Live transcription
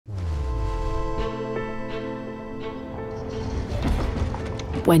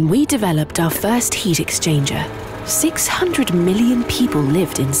When we developed our first heat exchanger, 600 million people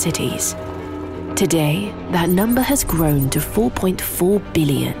lived in cities. Today, that number has grown to 4.4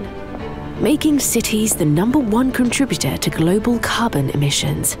 billion, making cities the #1 contributor to global carbon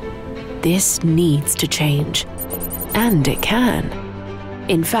emissions. This needs to change, and it can.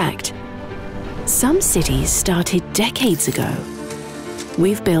 In fact, some cities started decades ago.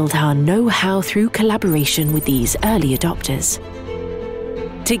 We've built our know-how through collaboration with these early adopters.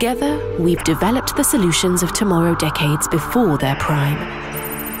 Together, we've developed the solutions of tomorrow decades before their prime.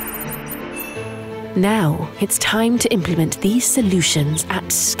 Now, it's time to implement these solutions at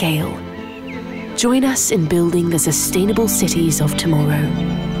scale. Join us in building the sustainable cities of tomorrow,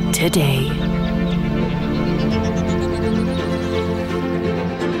 today.